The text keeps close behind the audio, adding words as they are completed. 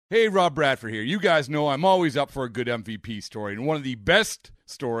Hey, Rob Bradford here. You guys know I'm always up for a good MVP story, and one of the best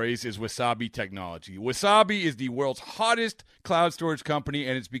stories is Wasabi Technology. Wasabi is the world's hottest cloud storage company,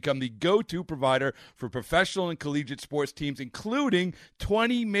 and it's become the go-to provider for professional and collegiate sports teams, including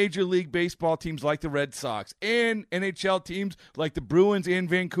 20 Major League Baseball teams like the Red Sox and NHL teams like the Bruins and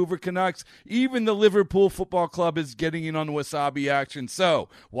Vancouver Canucks. Even the Liverpool Football Club is getting in on the Wasabi action. So,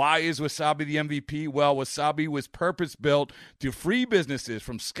 why is Wasabi the MVP? Well, Wasabi was purpose-built to free businesses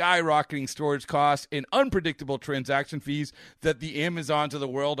from skyrocketing storage costs and unpredictable transaction fees that the Amazons of the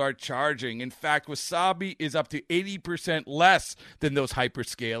world are charging. In fact, Wasabi is up to 80% less than those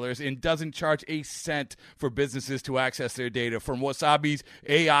hyperscalers and doesn't charge a cent for businesses to access their data. From Wasabi's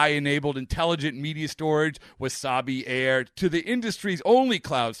AI-enabled intelligent media storage, Wasabi Air, to the industry's only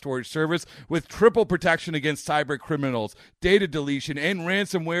cloud storage service with triple protection against cyber criminals, data deletion, and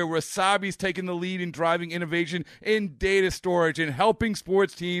ransomware, Wasabi's taken the lead in driving innovation in data storage and helping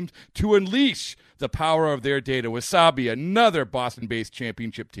sports teams to unleash the power of their data. Wasabi, another Boston-based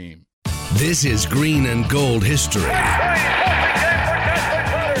championship team. This is Green and Gold history.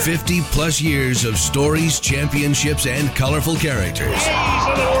 50-plus years of stories, championships, and colorful characters. A's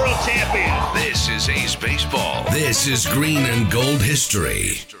are the world champions. This is A's baseball. This is Green and Gold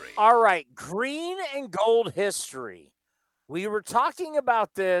history. All right, Green and Gold history. We were talking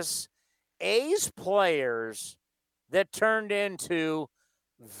about this, A's players that turned into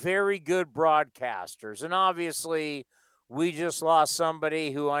very good broadcasters. And obviously, we just lost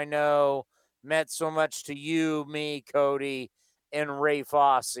somebody who I know meant so much to you, me, Cody, and Ray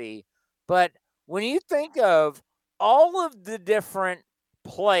Fosse. But when you think of all of the different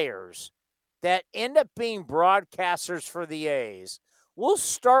players that end up being broadcasters for the A's, we'll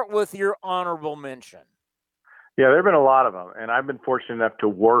start with your honorable mention. Yeah, there have been a lot of them. And I've been fortunate enough to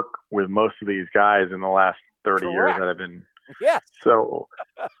work with most of these guys in the last 30 years that I've been. Yes. So,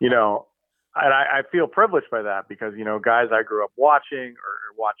 and I feel privileged by that because, guys I grew up watching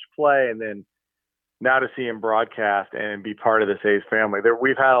or watched play, and then now to see him broadcast and be part of this A's family.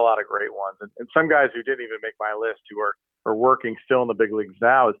 We've had a lot of great ones. And some guys who didn't even make my list who are working still in the big leagues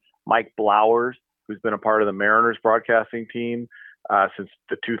now is Mike Blowers, who's been a part of the Mariners broadcasting team since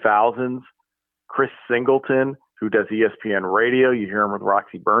the 2000s. Chris Singleton, who does ESPN radio. You hear him with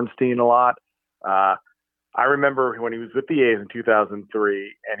Roxy Bernstein a lot. I remember when he was with the A's in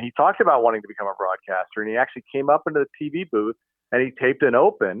 2003, and he talked about wanting to become a broadcaster, and he actually came up into the TV booth, and he taped an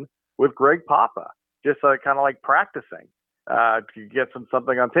open with Greg Papa, just kind of like practicing to get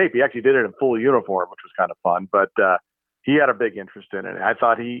something on tape. He actually did it in full uniform, which was kind of fun, but he had a big interest in it. I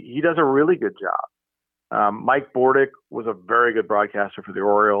thought he does a really good job. Mike Bordick was a very good broadcaster for the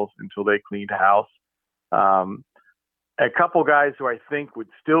Orioles until they cleaned house. A couple guys who I think would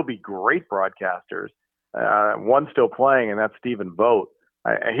still be great broadcasters. One's still playing, and that's Stephen Vogt.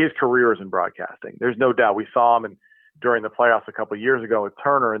 His career is in broadcasting. There's no doubt. We saw him during the playoffs a couple of years ago with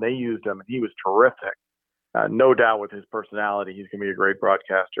Turner, and they used him, and he was terrific. No doubt with his personality, he's going to be a great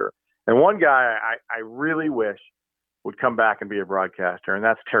broadcaster. And one guy I really wish would come back and be a broadcaster, and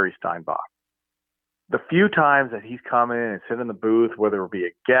that's Terry Steinbach. The few times that he's come in and sit in the booth, whether it be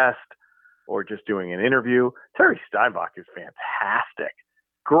a guest or just doing an interview, Terry Steinbach is fantastic.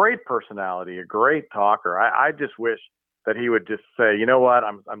 Great personality, a great talker. I just wish that he would just say, you know what,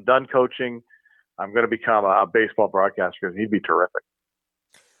 I'm done coaching. I'm going to become a baseball broadcaster because he'd be terrific.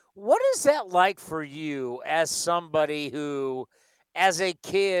 What is that like for you as somebody who, as a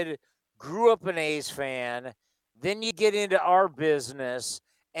kid, grew up an A's fan, then you get into our business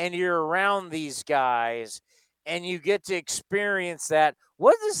and you're around these guys and you get to experience that?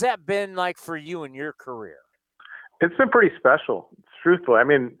 What has that been like for you in your career? It's been pretty special, truthfully. I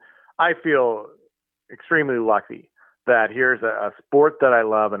mean, I feel extremely lucky that here's a sport that I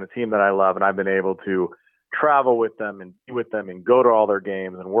love and a team that I love, and I've been able to travel with them and be with them and go to all their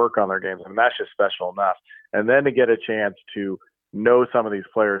games and work on their games. And that's just special enough. And then to get a chance to know some of these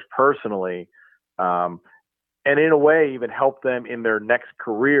players personally, and in a way even help them in their next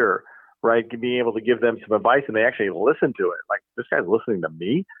career, right? Being able to give them some advice and they actually listen to it. Like, this guy's listening to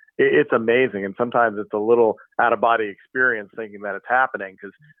me. It's amazing. And sometimes it's a little out-of-body experience thinking that it's happening,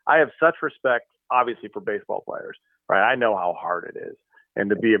 because I have such respect, obviously, for baseball players, right? I know how hard it is and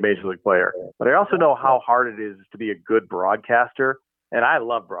to be a major league player, but I also know how hard it is to be a good broadcaster. And I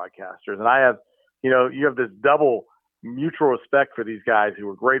love broadcasters. And I have, you have this double mutual respect for these guys who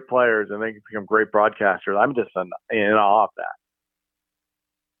are great players and they become great broadcasters. I'm just in awe of that.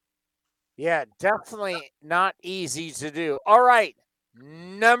 Yeah, definitely not easy to do. All right.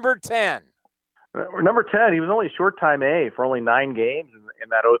 Number 10. Number 10, he was only a short-time A for only 9 games in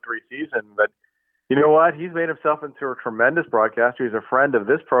that 03 season. But, You know what? He's made himself into a tremendous broadcaster. He's a friend of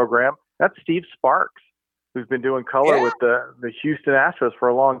this program. That's Steve Sparks, who's been doing color with the Houston Astros for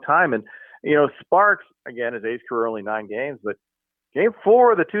a long time. And, Sparks, again, his A's career only 9 games, but Game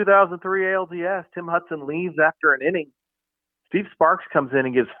 4 of the 2003 ALDS, Tim Hudson leaves after an inning. Steve Sparks comes in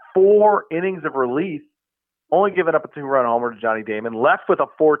and gives 4 innings of relief, only giving up a 2-run homer to Johnny Damon, left with a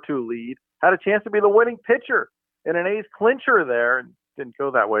 4-2 lead, had a chance to be the winning pitcher in an A's clincher there, and didn't go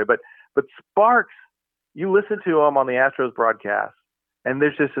that way. But Sparks, you listen to him on the Astros broadcast, and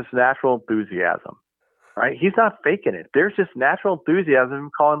there's just this natural enthusiasm, right? He's not faking it. There's just natural enthusiasm in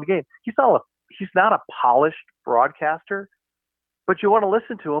calling the game. He's not a polished broadcaster, but you want to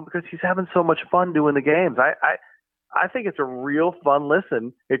listen to him because he's having so much fun doing the games. I think it's a real fun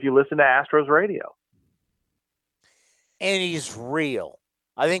listen if you listen to Astros radio. And he's real.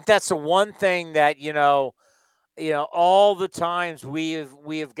 I think that's the one thing that, all the times we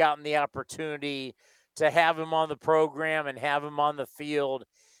have gotten the opportunity to have him on the program and have him on the field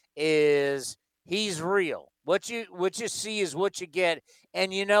is he's real. What you see is what you get.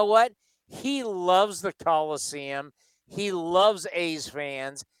 And you know what? He loves the Coliseum. He loves A's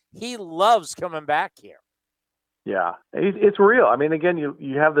fans. He loves coming back here. Yeah, it's real. I mean, again,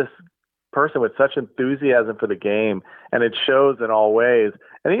 you have this person with such enthusiasm for the game, and it shows in all ways.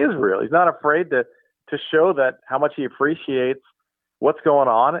 And he is real. He's not afraid to show that how much he appreciates what's going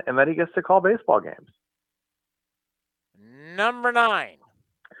on and that he gets to call baseball games. Number 9.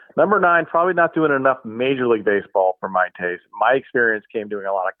 Number 9, probably not doing enough Major League Baseball for my taste. My experience came doing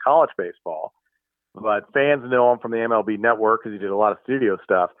a lot of college baseball, but fans know him from the MLB Network because he did a lot of studio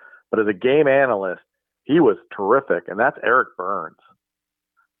stuff. But as a game analyst, he was terrific, and that's Eric Burns.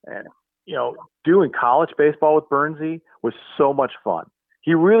 And, doing college baseball with Burnsy was so much fun.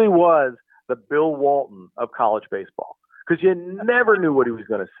 He really was the Bill Walton of college baseball because you never knew what he was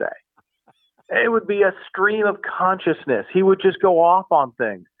going to say. It would be a stream of consciousness. He would just go off on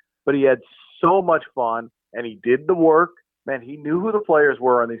things, but he had so much fun, and he did the work. Man, he knew who the players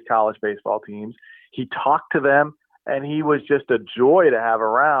were on these college baseball teams. He talked to them, and he was just a joy to have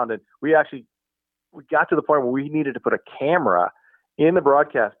around. And we got to the point where we needed to put a camera in the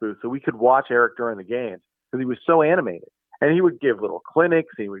broadcast booth so we could watch Eric during the games because he was so animated. And he would give little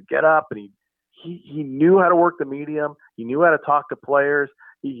clinics. He would get up, and he knew how to work the medium. He knew how to talk to players.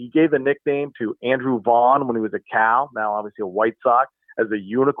 He gave the nickname to Andrew Vaughn when he was a Cal, now obviously a White Sox, as a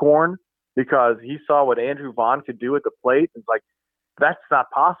unicorn because he saw what Andrew Vaughn could do at the plate. It's like, that's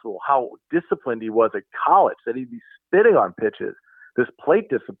not possible. How disciplined he was at college, that he'd be spitting on pitches, this plate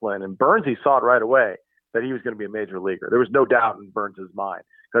discipline. And Burns, he saw it right away that he was going to be a major leaguer. There was no doubt in Burns' mind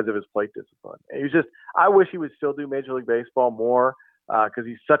because of his plate discipline. And I wish he would still do Major League Baseball more because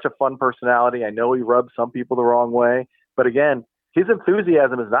he's such a fun personality. I know he rubs some people the wrong way, but again, his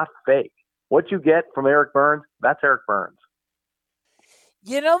enthusiasm is not fake. What you get from Eric Burns, that's Eric Burns.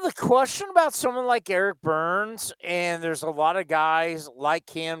 The question about someone like Eric Burns, and there's a lot of guys like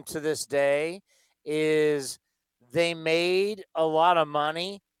him to this day, is they made a lot of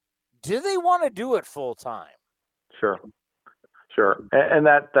money. Do they want to do it full time? Sure. And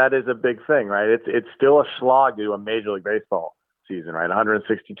that is a big thing, right? It's still a slog to do a Major League Baseball season, right?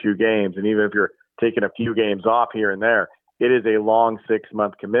 162 games. And even if you're taking a few games off here and there, it is a long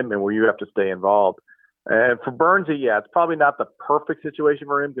 6-month commitment where you have to stay involved. And for Burns, it's probably not the perfect situation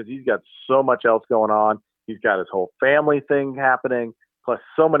for him because he's got so much else going on. He's got his whole family thing happening, plus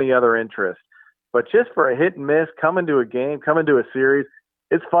so many other interests. But just for a hit and miss, coming to a game, coming to a series,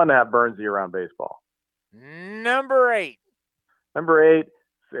 it's fun to have Burnsy around baseball. Number 8. Number 8,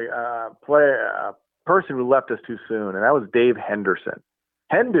 a person who left us too soon, and that was Dave Henderson.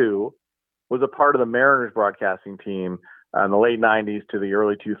 Hendu was a part of the Mariners broadcasting team in the late 90s to the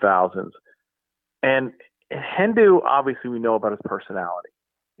early 2000s. And Hendu, obviously, we know about his personality.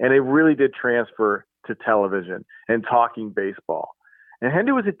 And it really did transfer to television and talking baseball. And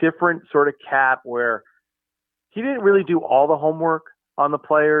Hendu was a different sort of cat where he didn't really do all the homework on the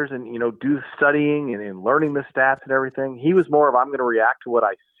players and, do studying and learning the stats and everything. He was more of, I'm going to react to what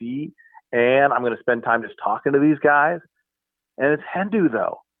I see, and I'm going to spend time just talking to these guys. And it's Hendu,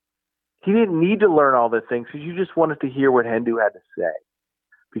 though. He didn't need to learn all the things because you just wanted to hear what Hendu had to say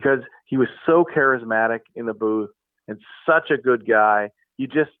because he was so charismatic in the booth and such a good guy. You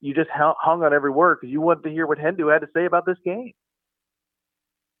just hung on every word because you wanted to hear what Hendu had to say about this game.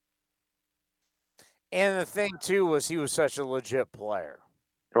 And the thing, too, was he was such a legit player.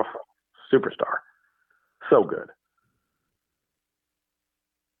 Oh, superstar. So good.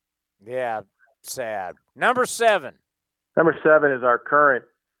 Yeah, sad. Number 7. Number 7 is our current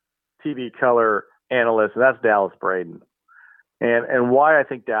TV color analyst, and that's Dallas Braden. And why I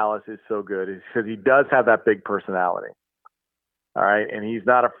think Dallas is so good is because he does have that big personality. All right. And he's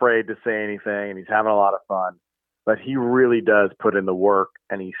not afraid to say anything, and he's having a lot of fun. But he really does put in the work,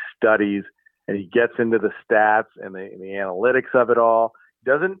 and he studies, and he gets into the stats and the analytics of it all.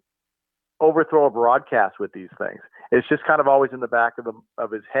 He doesn't overthrow a broadcast with these things. It's just kind of always in the back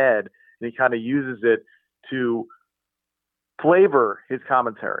of his head, and he kind of uses it to flavor his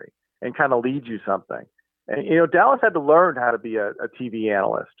commentary and kind of lead you something. And, Dallas had to learn how to be a TV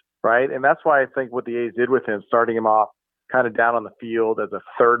analyst, right? And that's why I think what the A's did with him, starting him off kind of down on the field as a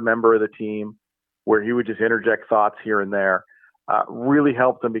third member of the team, where he would just interject thoughts here and there, really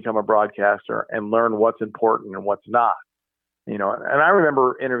helped him become a broadcaster and learn what's important and what's not. And I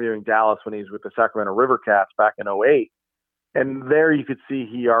remember interviewing Dallas when he was with the Sacramento River Cats back in '08. And there you could see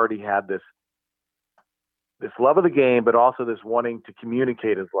he already had this love of the game, but also this wanting to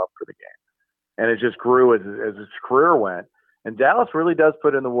communicate his love for the game. And it just grew as his career went. And Dallas really does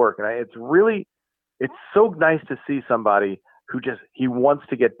put in the work. And it's so nice to see somebody who he wants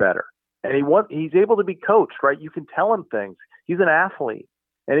to get better. And he's able to be coached, right? You can tell him things. He's an athlete.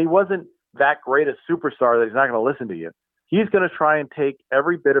 And he wasn't that great a superstar that he's not going to listen to you. He's going to try and take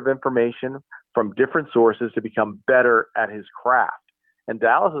every bit of information from different sources to become better at his craft. And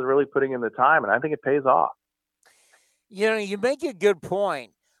Dallas is really putting in the time, and I think it pays off. You make a good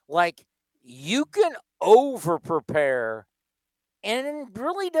point. Like, you can over-prepare, and it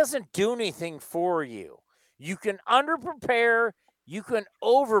really doesn't do anything for you. You can under-prepare, you can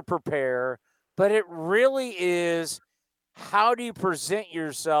over-prepare, but it really is how do you present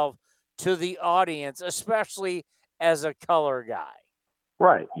yourself to the audience, especially as a color guy.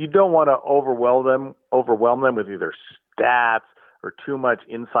 Right. You don't want to overwhelm them with either stats or too much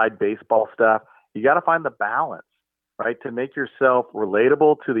inside baseball stuff. You got to find the balance, right, to make yourself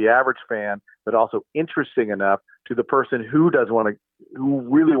relatable to the average fan, but also interesting enough to the person who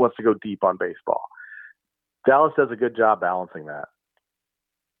really wants to go deep on baseball. Dallas does a good job balancing that.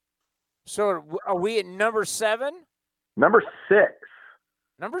 So are we at number 7? Number 6.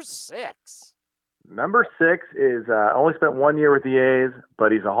 Number 6. Number 6 is only spent 1 year with the A's,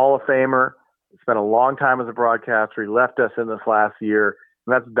 but he's a Hall of Famer. He spent a long time as a broadcaster. He left us in this last year,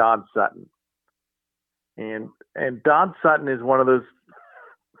 and that's Don Sutton. And Don Sutton is one of those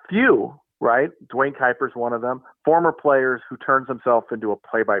few, right? Dwayne Kuiper's one of them, former players who turns himself into a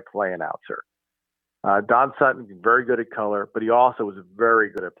play-by-play announcer. Don Sutton is very good at color, but he also was very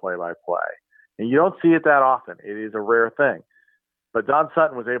good at play-by-play. And you don't see it that often. It is a rare thing. But Don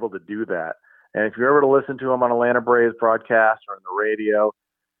Sutton was able to do that. And if you're ever to listen to him on Atlanta Braves broadcast or on the radio,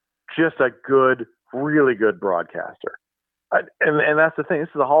 just a good, really good broadcaster. And that's the thing. This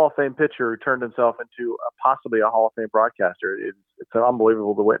is a Hall of Fame pitcher who turned himself into possibly a Hall of Fame broadcaster. It's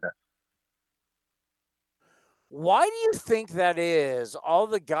unbelievable to witness. Why do you think that is? All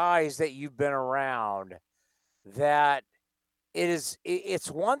the guys that you've been around, that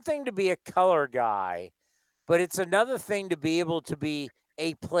it's one thing to be a color guy, but it's another thing to be able to be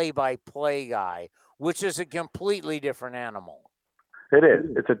a play-by-play guy, which is a completely different animal. It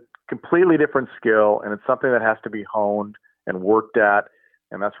is. It's a completely different skill, and it's something that has to be honed and worked at.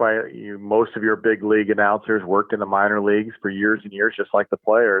 And that's why most of your big league announcers worked in the minor leagues for years and years, just like the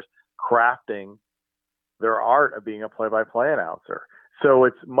players, crafting their art of being a play-by-play announcer. So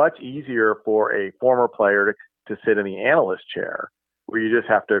it's much easier for a former player to sit in the analyst chair, where you just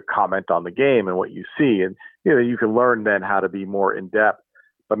have to comment on the game and what you see. And, you can learn then how to be more in-depth.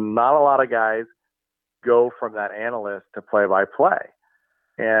 But not a lot of guys go from that analyst to play-by-play.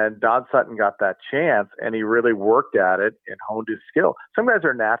 And Don Sutton got that chance, and he really worked at it and honed his skill. Some guys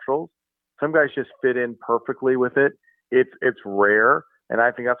are naturals. Some guys just fit in perfectly with it. It's rare, and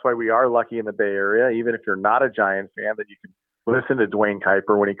I think that's why we are lucky in the Bay Area, even if you're not a Giant fan, that you can listen to Dwayne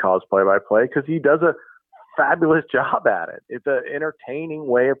Kuiper when he calls play-by-play, because he does a fabulous job at it. It's an entertaining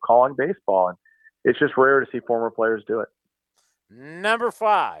way of calling baseball, and it's just rare to see former players do it. Number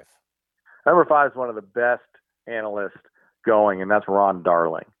 5. Number 5 is one of the best analysts going, and that's Ron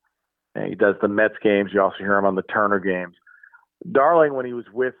Darling. And he does the Mets games. You also hear him on the Turner games. Darling, when he was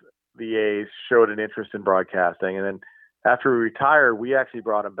with the A's, showed an interest in broadcasting. And then after he retired, we actually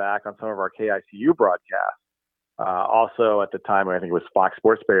brought him back on some of our KICU broadcasts. Also, at the time, I think it was Fox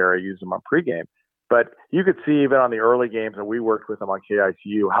Sports Bay Area, used him on pregame. But you could see even on the early games that we worked with him on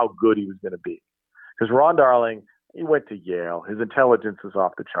KICU how good he was going to be. Because Ron Darling, he went to Yale. His intelligence is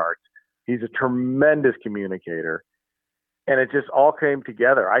off the charts. He's a tremendous communicator. And it just all came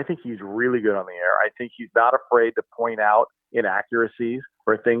together. I think he's really good on the air. I think he's not afraid to point out inaccuracies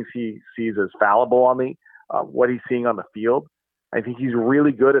or things he sees as fallible on what he's seeing on the field. I think he's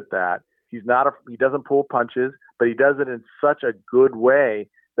really good at that. He doesn't pull punches, but he does it in such a good way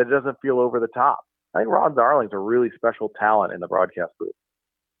that it doesn't feel over the top. I think Ron Darling's a really special talent in the broadcast booth.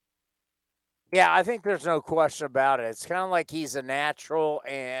 Yeah, I think there's no question about it. It's kind of like he's a natural,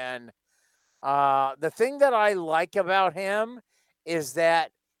 and the thing that I like about him is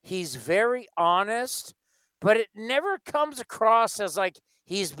that he's very honest, but it never comes across as like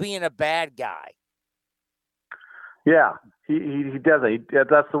he's being a bad guy. Yeah, he doesn't.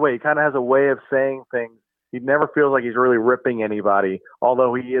 That's the way. He kind of has a way of saying things. He never feels like he's really ripping anybody,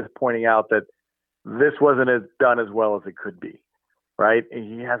 although he is pointing out that this wasn't done as well as it could be, right?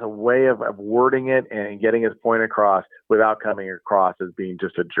 And he has a way of wording it and getting his point across without coming across as being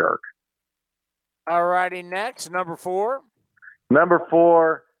just a jerk. All righty, next, number 4. Number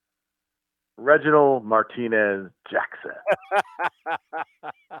 4, Reginald Martinez Jackson.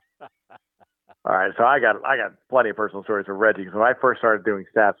 All right, so I got plenty of personal stories for Reggie. Because when I first started doing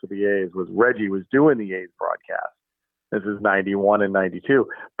stats with the A's, Reggie was doing the A's broadcast. This is 91 and 92.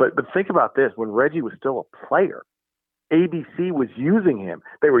 But think about this. When Reggie was still a player, ABC was using him.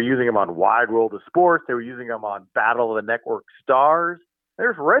 They were using him on Wide World of Sports. They were using him on Battle of the Network Stars.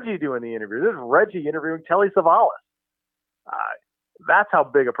 There's Reggie doing the interview. There's Reggie interviewing Telly Savalas. That's how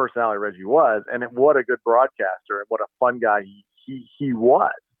big a personality Reggie was, and what a good broadcaster and what a fun guy he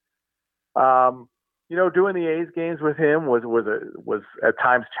was. Doing the A's games with him was at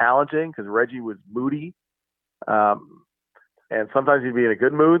times challenging because Reggie was moody. And sometimes he'd be in a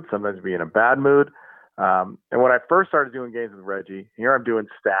good mood, sometimes he'd be in a bad mood. And when I first started doing games with Reggie, here I'm doing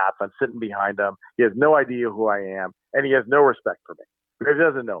stats, I'm sitting behind him. He has no idea who I am, and he has no respect for me because he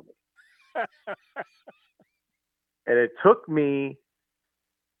doesn't know me. And it took me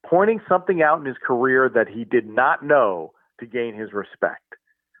pointing something out in his career that he did not know to gain his respect.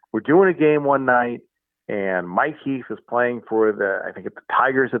 We're doing a game one night, and Mike Heath was playing for the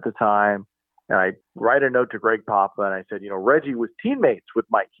Tigers at the time. And I write a note to Greg Papa, and I said, Reggie was teammates with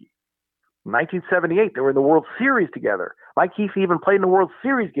Mike Heath. In 1978, they were in the World Series together. Mike Heath even played in the World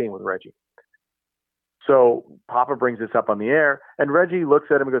Series game with Reggie. So Papa brings this up on the air, and Reggie looks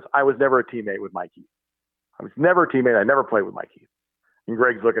at him and goes, I was never a teammate with Mike Heath. I was never a teammate. I never played with Mike Heath. And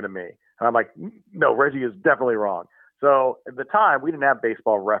Greg's looking at me. And I'm like, no, Reggie is definitely wrong. So at the time, we didn't have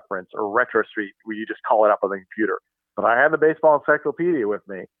Baseball Reference or Retro Street where you just call it up on the computer. But I had the baseball encyclopedia with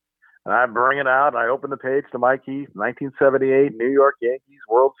me. And I bring it out, and I open the page to Mike Heath, 1978, New York Yankees,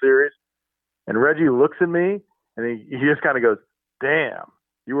 World Series. And Reggie looks at me, and he just kind of goes, damn,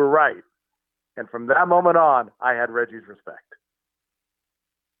 you were right. And from that moment on, I had Reggie's respect.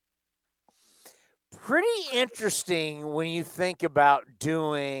 Pretty interesting when you think about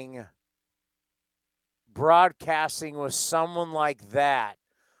doing broadcasting with someone like that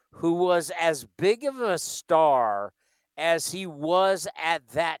who was as big of a star as he was at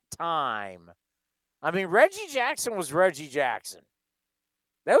that time. I mean, Reggie Jackson was Reggie Jackson.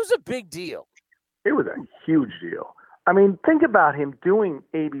 That was a big deal. It was a huge deal. I mean, think about him doing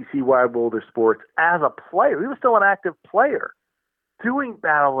ABC Wide World of Sports as a player. He was still an active player. Doing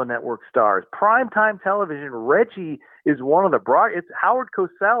Battle of the Network Stars, primetime television. Reggie is one of the it's Howard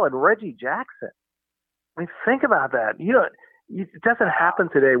Cosell and Reggie Jackson. I mean, think about that. It doesn't happen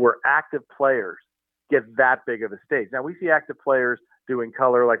today where active players get that big of a stage. Now, we see active players doing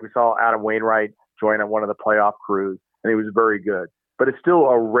color, like we saw Adam Wainwright join on one of the playoff crews, and he was very good. But it's still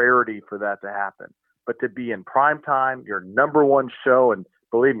a rarity for that to happen. But to be in primetime, your number one show, and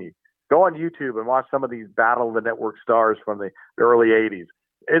believe me, go on YouTube and watch some of these Battle of the Network Stars from the early 80s.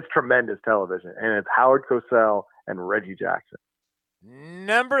 It's tremendous television, and it's Howard Cosell and Reggie Jackson.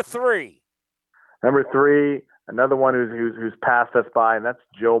 Number 3. Number 3, another one who's passed us by, and that's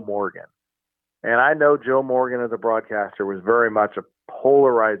Joe Morgan. And I know Joe Morgan as a broadcaster was very much a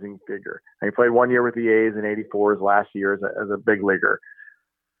polarizing figure. And he played 1 year with the A's in '84, his last year as a big leaguer.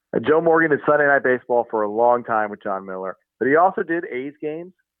 And Joe Morgan did Sunday Night Baseball for a long time with John Miller, but he also did A's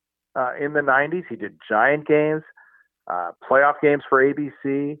games in the 90s. He did Giant games, playoff games for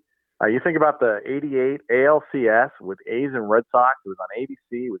ABC. You think about the '88 ALCS with A's and Red Sox. It was on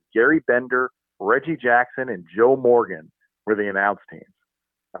ABC with Gary Bender, Reggie Jackson, and Joe Morgan were the announce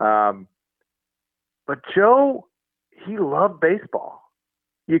teams. But Joe, he loved baseball.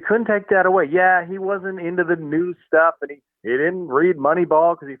 You couldn't take that away. Yeah, he wasn't into the news stuff, and he didn't read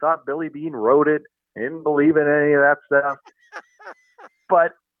Moneyball because he thought Billy Beane wrote it. He didn't believe in any of that stuff.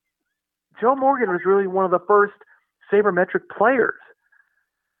 But Joe Morgan was really one of the first sabermetric players,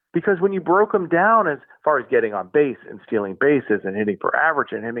 because when you broke him down as far as getting on base and stealing bases and hitting for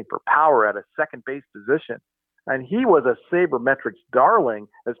average and hitting for power at a second base position, and he was a sabermetrics darling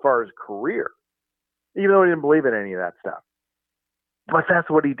as far as career, even though he didn't believe in any of that stuff. But that's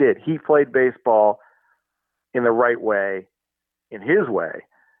what he did. He played baseball in the right way, in his way.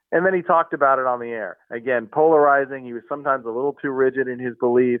 And then he talked about it on the air. Again, polarizing. He was sometimes a little too rigid in his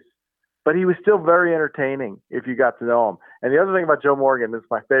beliefs, but he was still very entertaining if you got to know him. And the other thing about Joe Morgan, this is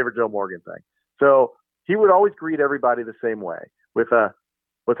my favorite Joe Morgan thing. So he would always greet everybody the same way with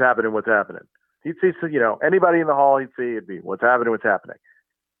what's happening, what's happening. He'd see, anybody in the hall he'd see, it'd be what's happening, what's happening.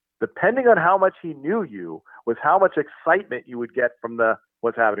 Depending on how much he knew you was how much excitement you would get from the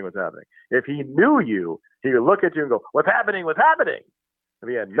what's happening, what's happening. If he knew you, he would look at you and go, what's happening, what's happening? If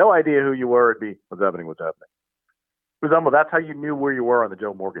he had no idea who you were, it'd be what's happening, what's happening. It was almost, that's how you knew where you were on the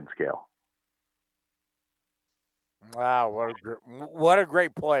Joe Morgan scale. Wow, what a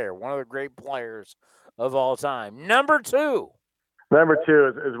great player. One of the great players of all time. Number two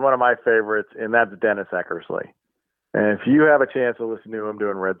is one of my favorites, and that's Dennis Eckersley. And if you have a chance to listen to him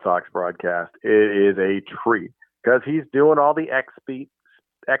doing Red Sox broadcast, it is a treat because he's doing all the X speak.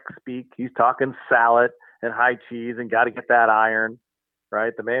 He's talking salad and high cheese and got to get that iron,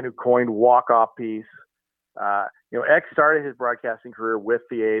 right? The man who coined walk-off piece. X started his broadcasting career with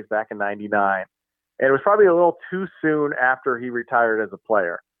the A's back in '99. And it was probably a little too soon after he retired as a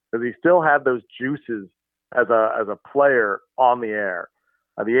player because he still had those juices as a player on the air.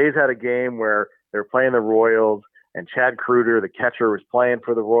 The A's had a game where they were playing the Royals, and Chad Kruger, the catcher, was playing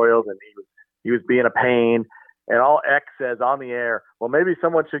for the Royals, and he was being a pain. And all X says on the air, well, maybe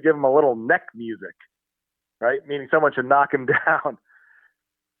someone should give him a little neck music, right? Meaning someone should knock him down.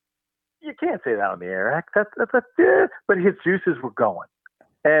 You can't say that on the air, X. But his juices were going.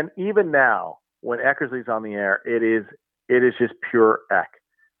 And even now, when Eckersley's on the air, it is just pure Eck.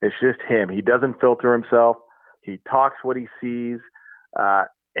 It's just him. He doesn't filter himself. He talks what he sees, and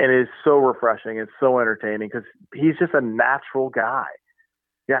it is so refreshing and so entertaining because he's just a natural guy.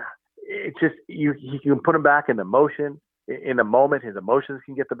 Yeah, it's just you can put him back in the motion, in the moment. His emotions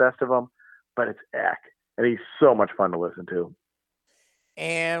can get the best of him, but it's Eck, and he's so much fun to listen to.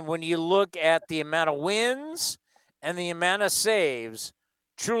 And when you look at the amount of wins and the amount of saves,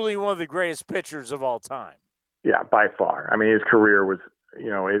 truly one of the greatest pitchers of all time. Yeah, by far. I mean, his career was,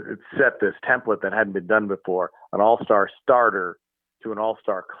 it set this template that hadn't been done before, an all-star starter to an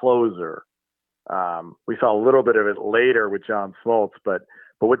all-star closer. We saw a little bit of it later with John Smoltz, but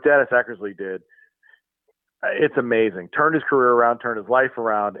what Dennis Eckersley did, it's amazing. Turned his career around, turned his life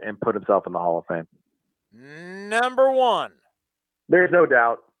around, and put himself in the Hall of Fame. Number one. There's no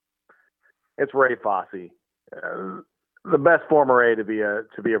doubt. It's Ray Fosse. The best former A to be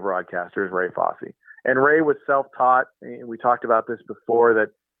a broadcaster is Ray Fosse. And Ray was self-taught. We talked about this before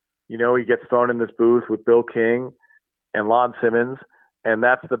that, he gets thrown in this booth with Bill King and Lon Simmons, and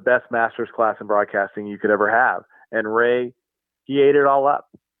that's the best master's class in broadcasting you could ever have. And Ray, he ate it all up,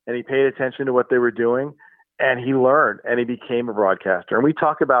 and he paid attention to what they were doing, and he learned, and he became a broadcaster. And we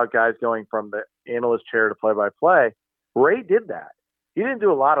talk about guys going from the analyst chair to play-by-play. Ray did that. He didn't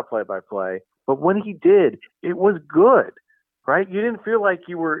do a lot of play-by-play, but when he did, it was good, right? You didn't feel like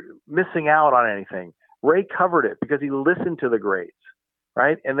you were missing out on anything. Ray covered it because he listened to the greats,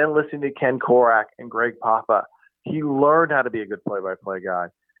 right? And then listening to Ken Korak and Greg Papa, he learned how to be a good play-by-play guy.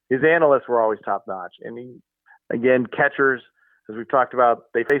 His analysts were always top-notch. And again, catchers, as we've talked about,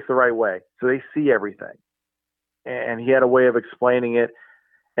 they face the right way, so they see everything. And he had a way of explaining it.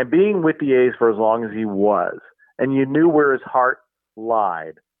 And being with the A's for as long as he was, and you knew where his heart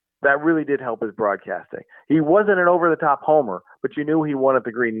lied, that really did help his broadcasting. He wasn't an over-the-top homer, but you knew he wanted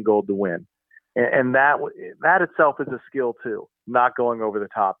the green and gold to win. And that itself is a skill, too, not going over the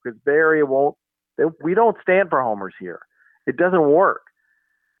top. Because Bay Area we don't stand for homers here. It doesn't work.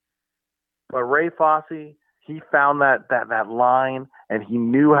 But Ray Fosse, he found that line, and he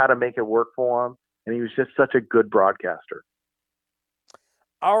knew how to make it work for him. And he was just such a good broadcaster.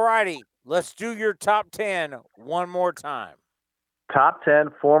 All righty. Let's do your top 10 one more time. Top 10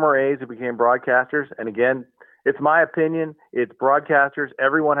 former A's who became broadcasters. And again, it's my opinion. It's broadcasters.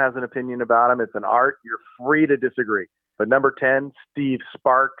 Everyone has an opinion about them. It's an art. You're free to disagree. But number 10, Steve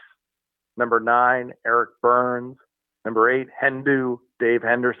Sparks. Number 9, Eric Burns. Number 8, Hendu, Dave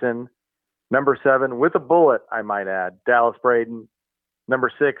Henderson. Number 7, with a bullet, I might add, Dallas Braden. Number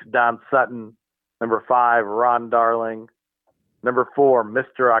 6, Don Sutton. Number 5, Ron Darling. Number 4,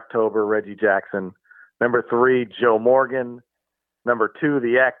 Mr. October, Reggie Jackson. Number 3, Joe Morgan. Number 2,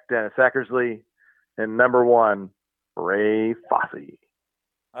 the Eck, Dennis Eckersley. And number 1, Ray Fosse.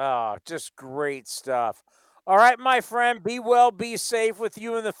 Oh, just great stuff. All right, my friend, be well, be safe with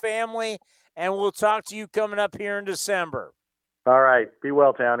you and the family, and we'll talk to you coming up here in December. All right. Be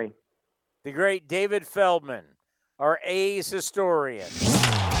well, Townie. The great David Feldman, our A's historian.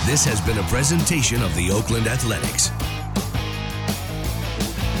 This has been a presentation of the Oakland Athletics.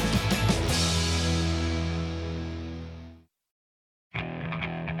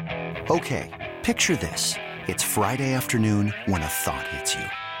 Okay, picture this. It's Friday afternoon when a thought hits you.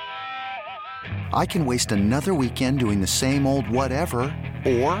 I can waste another weekend doing the same old whatever,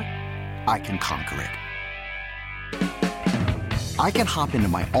 or I can conquer it. I can hop into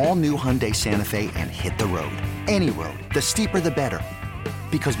my all-new Hyundai Santa Fe and hit the road. Any road. The steeper the better.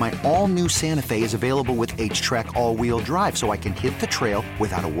 Because my all-new Santa Fe is available with H-Track all-wheel drive, so I can hit the trail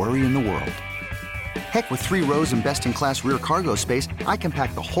without a worry in the world. Heck, with 3 rows and best-in-class rear cargo space, I can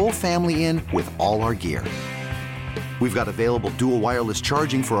pack the whole family in with all our gear. We've got available dual wireless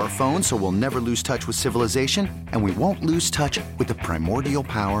charging for our phones, so we'll never lose touch with civilization, and we won't lose touch with the primordial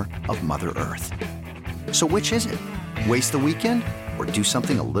power of Mother Earth. So which is it? Waste the weekend or do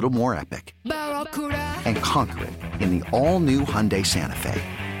something a little more epic? And conquer it in the all-new Hyundai Santa Fe.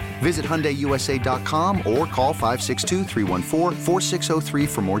 Visit HyundaiUSA.com or call 562-314-4603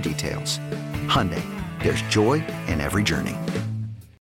 for more details. Hyundai, there's joy in every journey.